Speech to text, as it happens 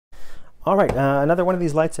All right, another one of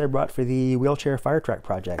these lights I brought for the wheelchair fire truck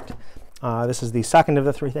project. This is the second of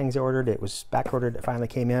the three things I ordered. It was back ordered, it finally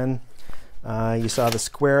came in. You saw the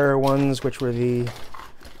square ones, which were the,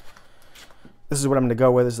 this is what I'm gonna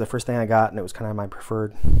go with. This is the first thing I got, and it was kind of my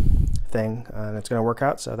preferred thing, and it's gonna work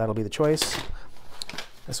out, so that'll be the choice.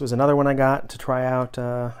 This was another one I got to try out.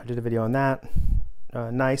 I did a video on that.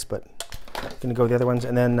 Nice, but I'm gonna go with the other ones.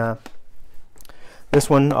 And then this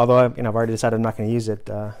one, although I've already decided I'm not gonna use it,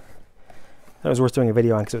 that was worth doing a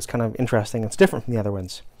video on because it was kind of interesting. It's different from the other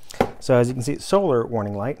ones. So as you can see, it's solar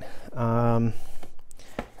warning light.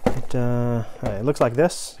 It looks like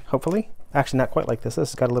this, hopefully. Actually, not quite like this.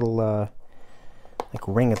 This has got a little like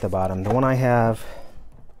ring at the bottom. The one I have,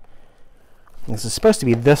 this is supposed to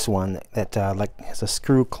be this one that like has a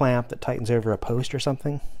screw clamp that tightens over a post or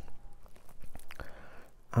something.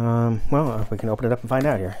 Well, we can open it up and find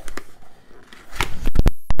out here.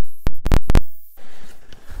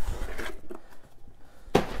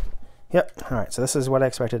 Yep, alright, so this is what I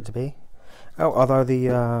expected it to be. Oh, although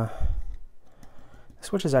the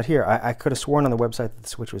switch is out here. I could have sworn on the website that the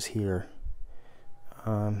switch was here.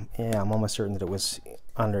 Yeah, I'm almost certain that it was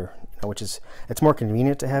under, which is, it's more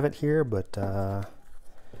convenient to have it here, but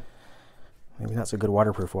maybe not so good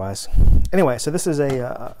waterproof wise. Anyway, so this is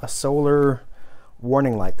a solar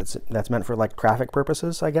warning light that's meant for like traffic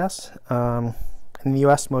purposes, I guess. In the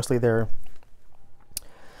US, mostly they're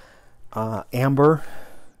amber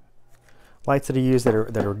lights that are used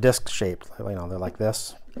that are disc shaped. They're like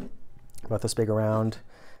this, about this big around.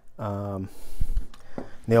 In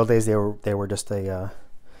the old days, they were just a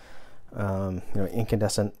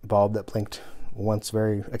incandescent bulb that blinked once,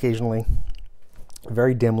 very occasionally,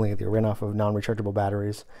 very dimly. They ran off of non-rechargeable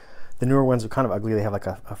batteries. The newer ones are kind of ugly. They have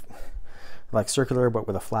like circular, but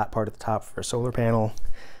with a flat part at the top for a solar panel.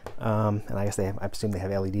 And I guess I assume they have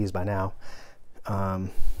LEDs by now.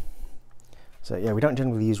 So yeah, we don't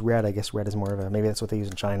generally use red. I guess red is more of a, maybe that's what they use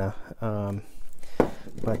in China.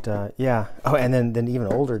 Yeah. Oh, and then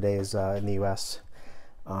even older days in the US,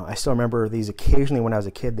 I still remember these occasionally when I was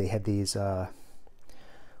a kid. They had these,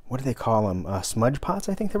 what do they call them? Smudge pots,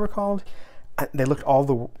 I think they were called. They looked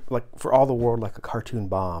for all the world like a cartoon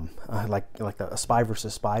bomb, like a spy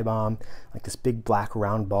versus spy bomb, like this big black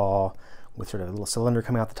round ball with sort of a little cylinder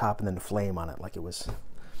coming out the top and then a flame on it, like it was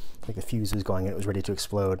like a fuse was going and it was ready to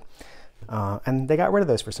explode. And they got rid of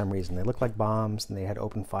those for some reason. They looked like bombs and they had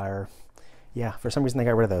open fire. Yeah, for some reason they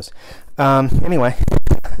got rid of those. Anyway,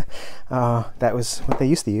 that was what they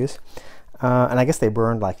used to use. And I guess they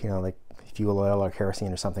burned like fuel oil or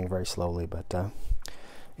kerosene or something very slowly. But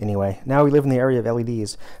anyway, now we live in the area of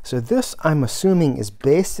LEDs. So this, I'm assuming, is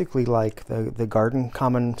basically like the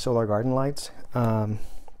common solar garden lights,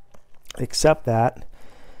 except that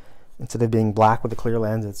instead of being black with a clear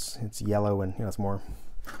lens, it's yellow and it's more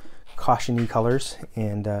caution-y colors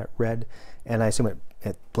and red, and I assume it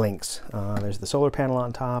blinks. There's the solar panel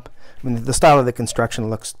on top. I mean, the style of the construction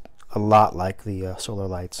looks a lot like the solar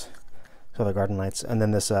garden lights, and then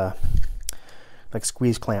this like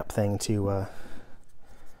squeeze clamp thing to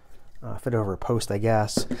fit over a post, I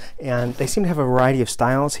guess. And they seem to have a variety of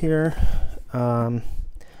styles here. So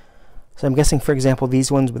I'm guessing, for example,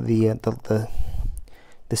 these ones with the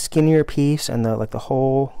skinnier piece and the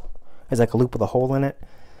hole is like a loop with a hole in it,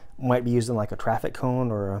 might be used in like a traffic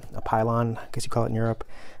cone or a pylon, I guess you call it in Europe.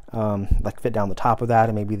 Like fit down the top of that,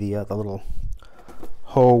 and maybe the little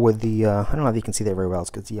hole with the I don't know if you can see that very well,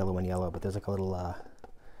 it's because it's yellow and yellow, but there's like a little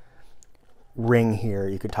ring here.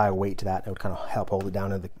 You could tie a weight to that, and it would kind of help hold it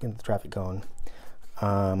down in the traffic cone.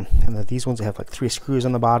 And then these ones have like 3 screws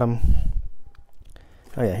on the bottom.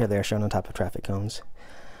 Oh yeah, here they are shown on top of traffic cones.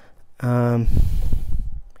 Yeah,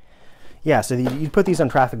 so you'd put these on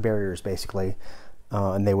traffic barriers basically.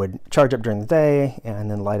 And they would charge up during the day and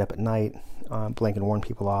then light up at night, blink and warn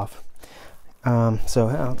people off. So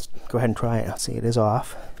let's go ahead and try it. Let's see, it is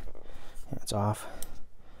off. Yeah, it's off.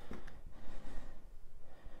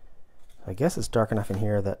 I guess it's dark enough in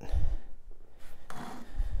here that,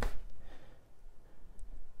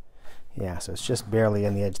 yeah, so it's just barely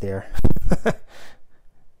on the edge there.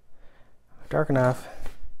 Dark enough,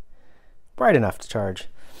 bright enough to charge.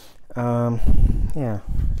 Yeah.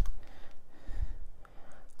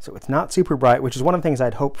 So it's not super bright, which is one of the things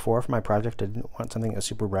I'd hoped for my project. I didn't want something that was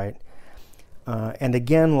super bright. And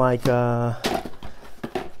again, like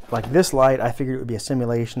this light, I figured it would be a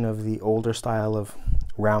simulation of the older style of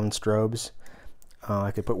round strobes. I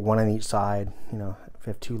could put one on each side, if you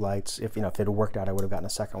have 2 lights. If it had worked out, I would have gotten a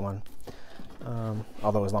second one.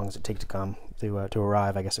 Although as long as it takes to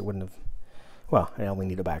arrive, I guess it wouldn't have, well, I only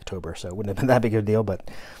need it by October, so it wouldn't have been that big of a deal, but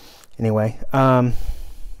anyway.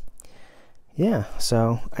 yeah,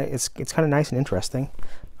 so it's kind of nice and interesting.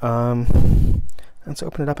 Let's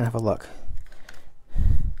open it up and have a look.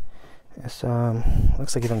 This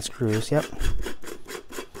looks like it unscrews. Yep.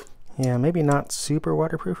 Yeah, maybe not super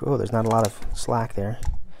waterproof. Oh, there's not a lot of slack there.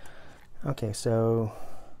 Okay, so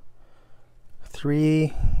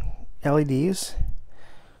 3 LEDs,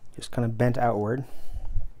 just kind of bent outward.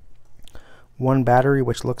 1 battery,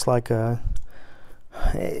 which looks like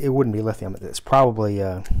it wouldn't be lithium. It's probably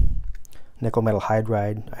nickel metal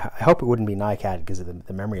hydride. I hope it wouldn't be NiCad, because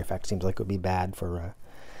the memory effect seems like it would be bad for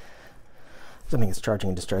something that's charging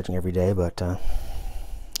and discharging every day. But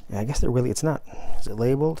yeah, I guess it's not. Is it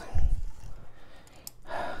labeled?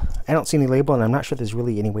 I don't see any label, and I'm not sure there's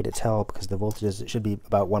really any way to tell, because the voltages, it should be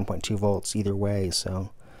about 1.2 volts either way,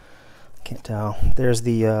 so I can't tell. There's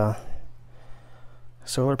the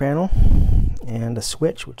solar panel and a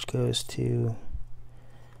switch which goes to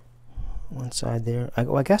one side there.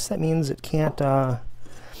 Well, I guess that means it can't,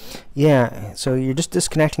 yeah, so you're just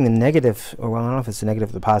disconnecting the negative, or well, I don't know if it's the negative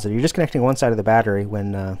or the positive. You're disconnecting one side of the battery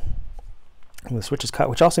when the switch is cut,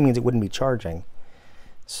 which also means it wouldn't be charging.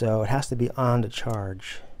 So it has to be on to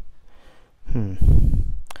charge.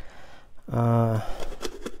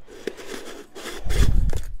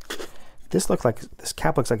 This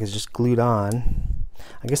cap looks like it's just glued on.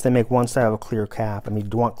 I guess they make one side of a clear cap. I mean,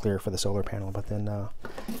 you want clear for the solar panel, but then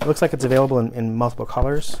it looks like it's available in multiple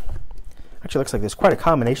colors. Actually, it looks like there's quite a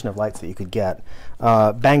combination of lights that you could get.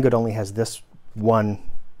 Banggood only has this one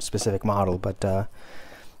specific model, but yeah,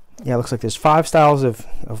 it looks like there's 5 styles of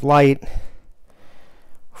light,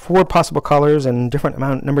 4 possible colors, and different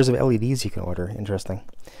numbers of LEDs you can order. Interesting.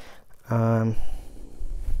 Yep.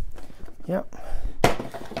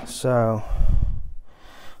 So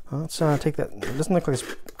let's take that. It doesn't look like it's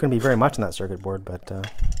going to be very much on that circuit board, but you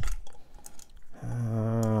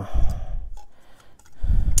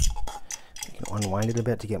can unwind it a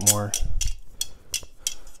bit to get more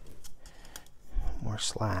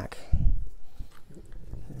slack.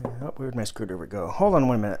 Oh, where'd my screwdriver go? Hold on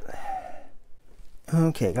 1 minute.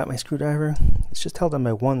 Okay, got my screwdriver. It's just held on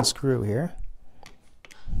by 1 screw here.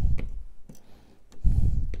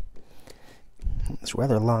 It's a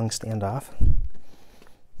rather long standoff.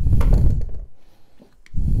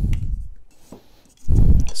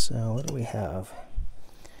 So what do we have?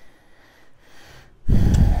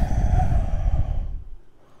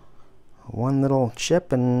 One little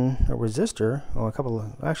chip and a resistor. Oh, a couple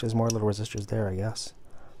of, actually there's more little resistors there, I guess.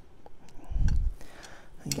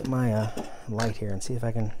 Let me get my light here and see if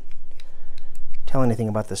I can tell anything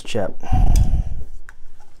about this chip.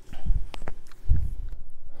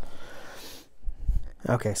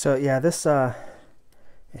 Okay, so yeah, this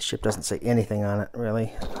chip doesn't say anything on it,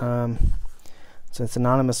 really. So it's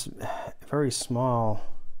anonymous, very small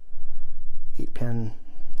 8-pin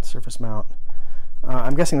surface mount.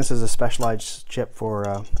 I'm guessing this is a specialized chip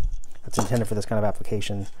for that's intended for this kind of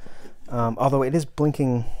application. Although it is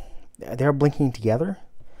blinking, they're blinking together.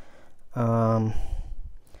 So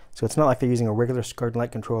it's not like they're using a regular garden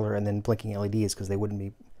light controller and then blinking LEDs, because they wouldn't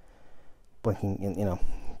be blinking in,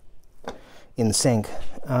 in sync.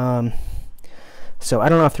 So I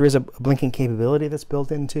don't know if there is a blinking capability that's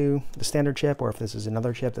built into the standard chip, or if this is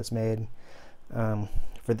another chip that's made for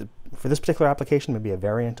this particular application. Maybe a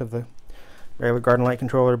variant of the regular garden light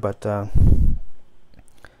controller, but I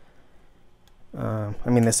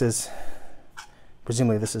mean,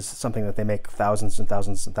 presumably this is something that they make thousands and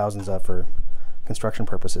thousands and thousands of for construction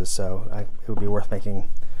purposes. So it would be worth making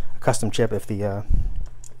a custom chip if the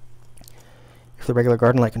regular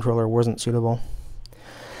garden light controller wasn't suitable.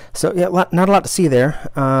 So yeah, not a lot to see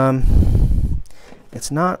there.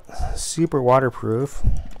 It's not super waterproof.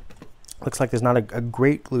 Looks like there's not a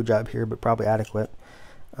great glue job here, but probably adequate.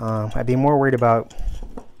 I'd be more worried about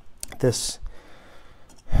this.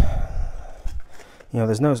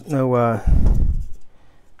 There's no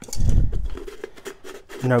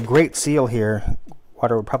great seal here.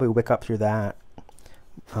 Water would probably wick up through that,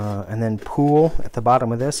 and then pool at the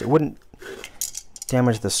bottom of this. It wouldn't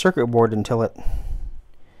damage the circuit board until it.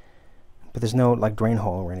 But there's no drain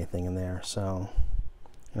hole or anything in there, so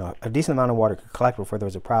a decent amount of water could collect before there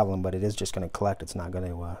was a problem. But it is just going to collect; it's not going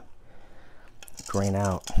to drain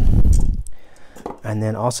out. And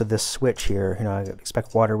then also this switch here, I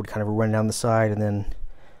expect water would kind of run down the side, and then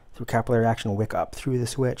through capillary action wick up through the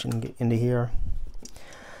switch and get into here.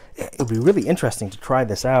 It would be really interesting to try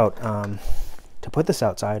this out, to put this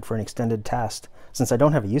outside for an extended test, since I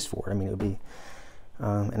don't have a use for it. I mean, it would be.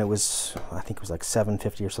 And it was, I think it was like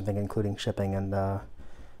 $750 or something, including shipping and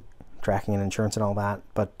tracking and insurance and all that.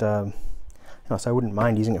 But so I wouldn't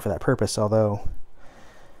mind using it for that purpose. Although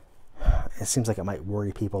it seems like it might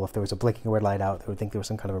worry people if there was a blinking red light out. They would think there was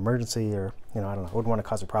some kind of emergency, or I don't know. I wouldn't want to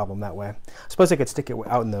cause a problem that way. I suppose I could stick it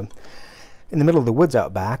out in the middle of the woods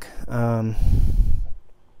out back. Yeah,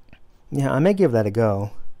 I may give that a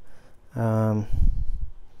go.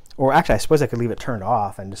 Or actually, I suppose I could leave it turned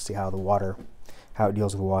off and just see how it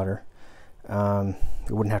deals with water.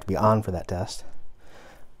 It wouldn't have to be on for that test.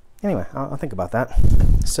 Anyway, I'll think about that.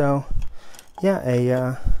 So,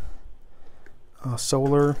 yeah, a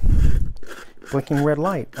solar blinking red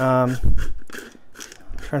light. Trying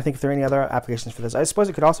to think if there are any other applications for this. I suppose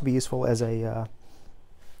it could also be useful as a,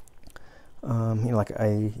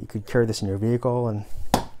 you could carry this in your vehicle and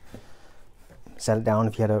set it down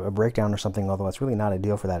if you had a breakdown or something, although it's really not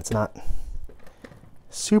ideal for that. It's not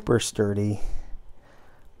super sturdy.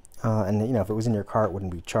 And if it was in your car, it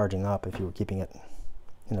wouldn't be charging up if you were keeping it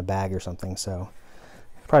in a bag or something. So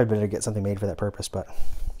probably better to get something made for that purpose. But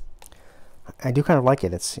I do kind of like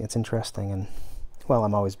it. It's interesting, and well,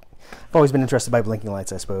 I've always been interested by blinking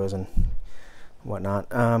lights, I suppose, and whatnot.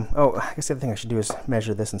 Oh, I guess the other thing I should do is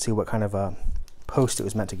measure this and see what kind of a post it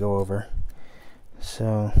was meant to go over.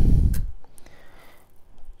 So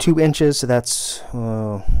 2 inches, so that's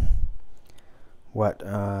 5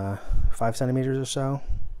 centimeters or so.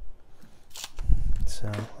 So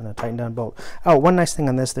I'm going to tighten down bolt. Oh, one nice thing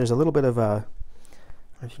on this, there's a little bit of a, I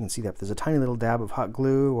don't know if you can see that, but there's a tiny little dab of hot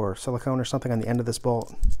glue or silicone or something on the end of this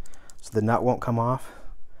bolt, so the nut won't come off.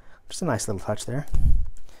 Just a nice little touch there.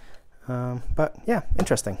 But yeah,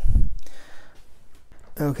 interesting.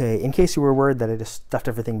 Okay, in case you were worried that I just stuffed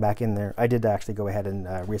everything back in there, I did actually go ahead and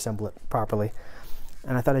reassemble it properly.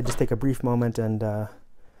 And I thought I'd just take a brief moment and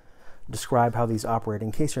describe how these operate,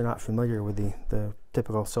 in case you're not familiar with the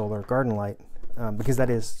typical solar garden light, because that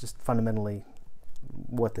is just fundamentally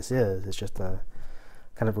what this is. It's just a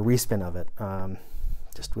kind of a respin of it,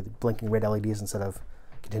 just with blinking red LEDs instead of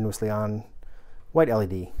continuously on white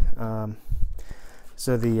LED.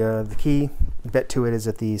 So the key bit to it is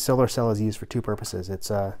that the solar cell is used for 2 purposes.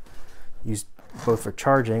 It's used both for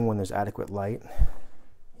charging when there's adequate light.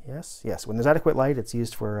 Yes, when there's adequate light, it's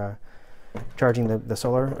used for charging the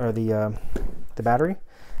solar or the battery,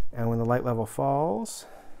 and when the light level falls,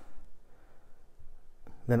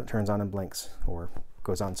 then it turns on and blinks, or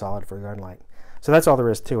goes on solid for a garden light. So that's all there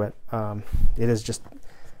is to it. It is just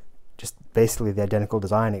basically the identical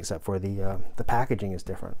design, except for the packaging is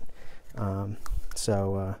different.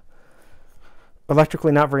 So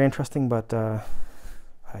electrically not very interesting, but I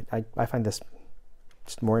find this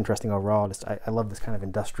just more interesting overall. Just I love this kind of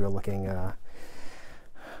industrial looking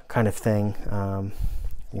kind of thing,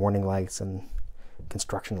 warning lights and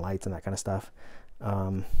construction lights and that kind of stuff.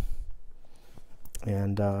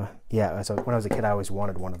 Yeah, so when I was a kid, I always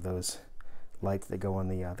wanted one of those lights that go on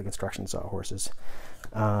the construction sawhorses.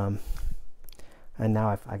 And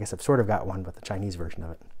now I guess I've sort of got one, but the Chinese version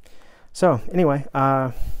of it. So anyway,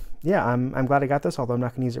 yeah, I'm glad I got this, although I'm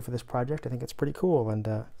not going to use it for this project. I think it's pretty cool, and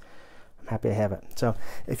I'm happy I have it. So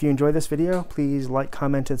if you enjoyed this video, please like,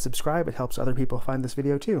 comment, and subscribe. It helps other people find this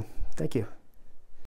video too. Thank you.